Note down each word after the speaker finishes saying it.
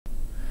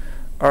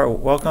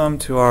Welcome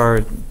to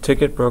our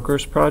Ticket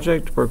Brokers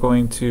project. We're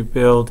going to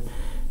build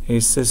a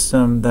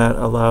system that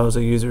allows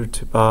a user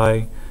to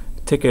buy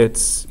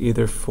tickets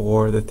either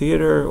for the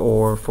theater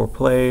or for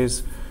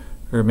plays,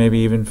 or maybe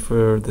even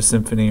for the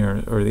symphony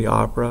or the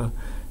opera.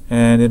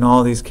 And in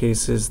all these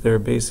cases, they're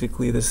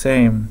basically the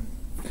same.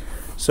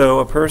 So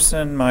a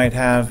person might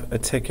have a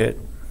ticket.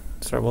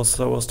 So we'll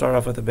start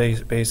off with a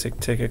basic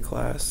ticket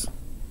class.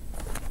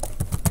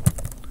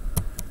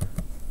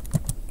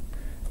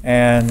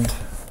 And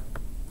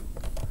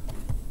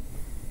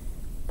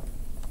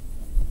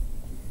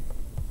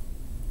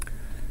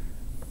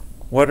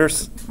what are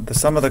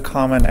some of the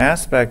common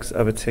aspects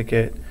of a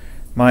ticket?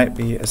 Might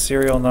be a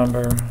serial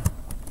number,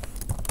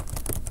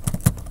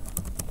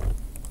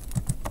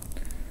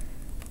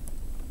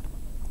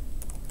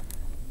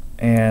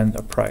 and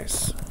a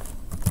price.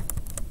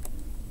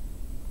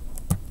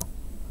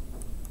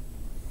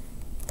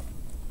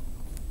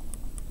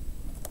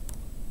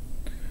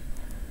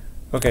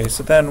 Okay,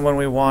 so then when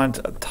we want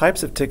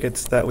types of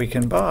tickets that we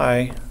can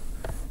buy,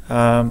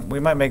 we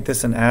might make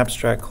this an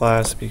abstract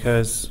class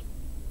because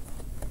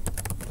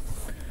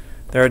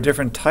there are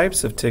different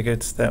types of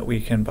tickets that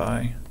we can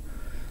buy.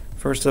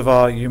 First of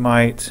all, you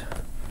might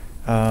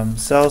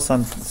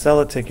sell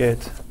a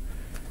ticket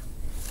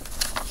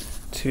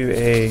to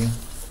a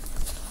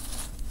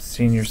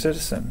senior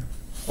citizen.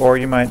 Or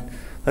you might,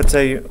 let's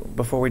say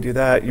before we do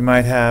that, you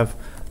might have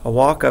a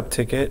walk-up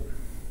ticket,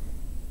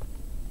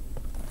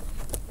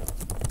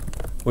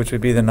 which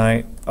would be the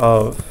night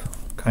of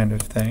kind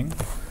of thing.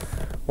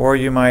 Or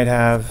you might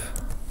have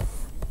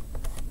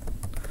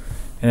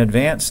an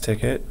advance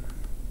ticket,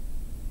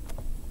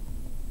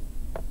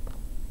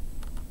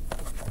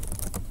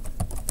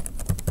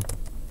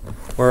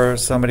 where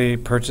somebody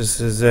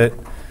purchases it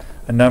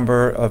a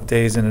number of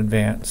days in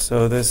advance.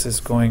 So this is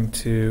going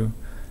to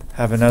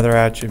have another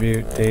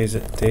attribute, days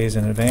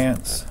in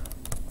advance.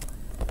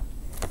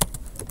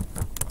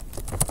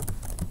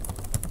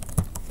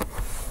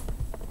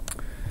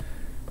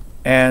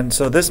 And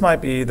so this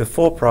might be the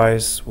full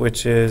price,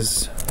 which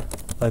is,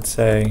 let's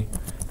say,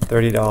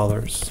 $30,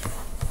 $30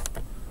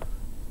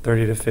 to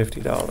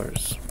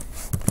 $50.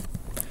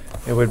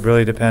 It would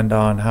really depend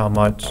on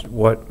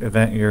what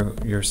event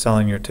you're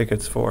selling your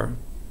tickets for.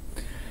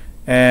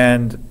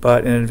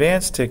 But an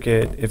advance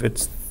ticket, if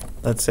it's,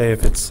 let's say,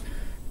 if it's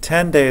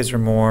 10 days or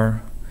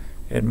more,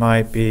 it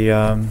might be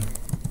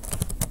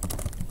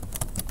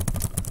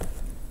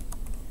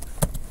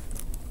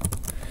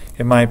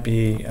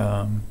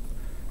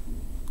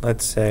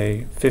let's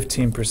say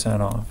 15%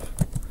 off.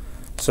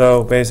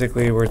 So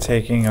basically we're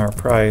taking our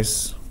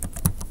price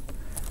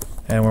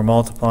and we're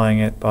multiplying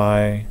it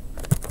by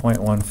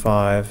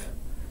 0.15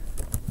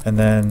 and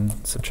then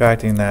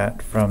subtracting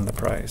that from the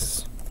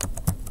price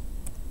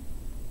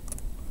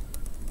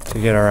to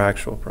get our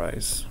actual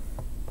price.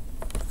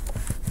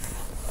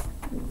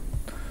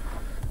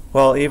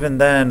 Well, even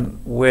then,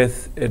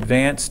 with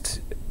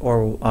advanced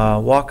or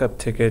walk-up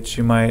tickets,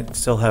 you might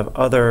still have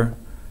other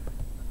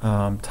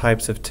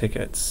types of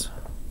tickets.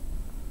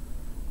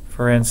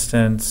 For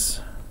instance,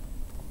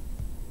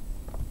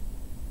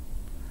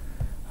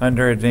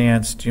 under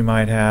advanced, you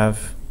might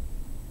have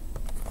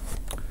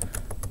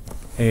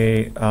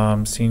a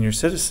senior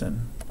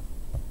citizen,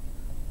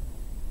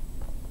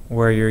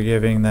 where you're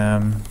giving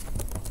them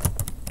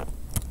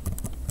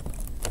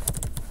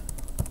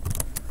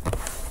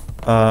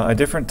a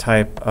different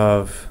type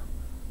of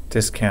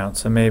discount.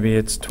 So maybe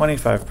it's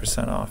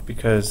 25% off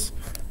because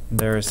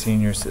they're a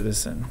senior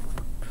citizen.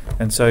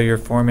 And so your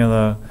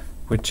formula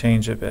would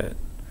change a bit.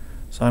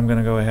 So I'm going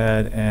to go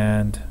ahead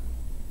and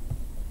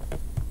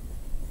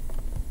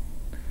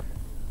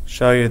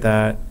show you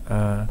that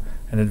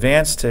an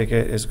advanced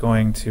ticket is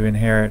going to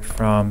inherit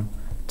from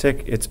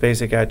its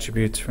basic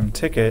attributes from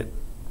ticket,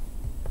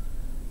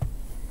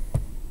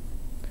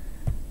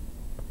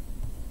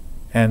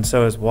 and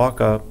so is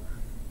walk-up.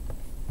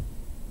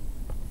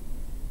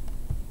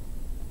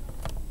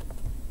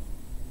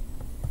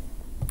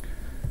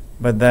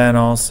 But then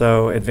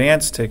also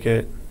advanced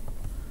ticket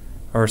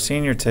or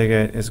senior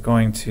ticket is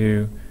going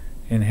to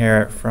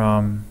inherit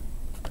from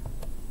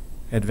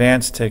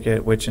advanced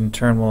ticket, which in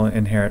turn will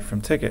inherit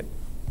from ticket.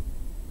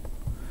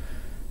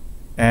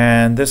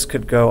 And this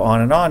could go on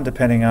and on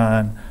depending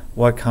on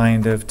what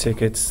kind of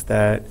tickets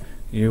that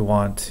you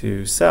want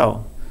to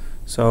sell.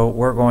 So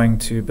we're going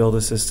to build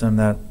a system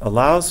that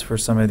allows for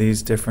some of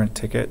these different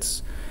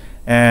tickets,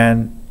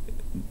 and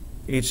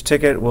each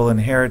ticket will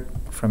inherit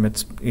from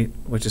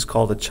which is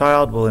called a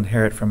child, will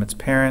inherit from its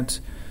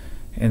parent.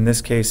 In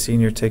this case,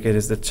 senior ticket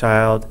is the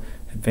child,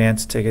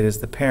 advanced ticket is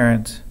the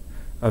parent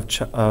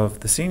of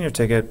the senior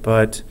ticket,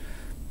 but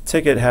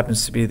ticket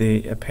happens to be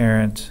the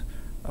parent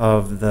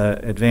of the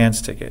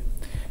advanced ticket.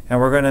 And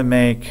we're going to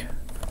make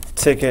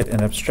ticket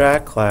an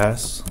abstract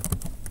class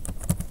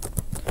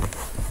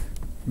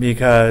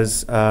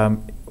because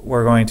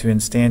we're going to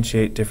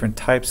instantiate different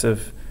types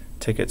of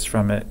tickets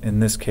from it, in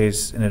this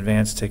case an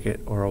advanced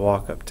ticket or a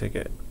walk-up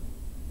ticket.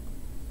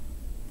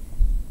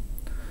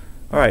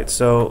 Alright,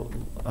 so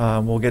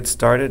we'll get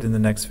started in the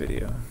next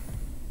video.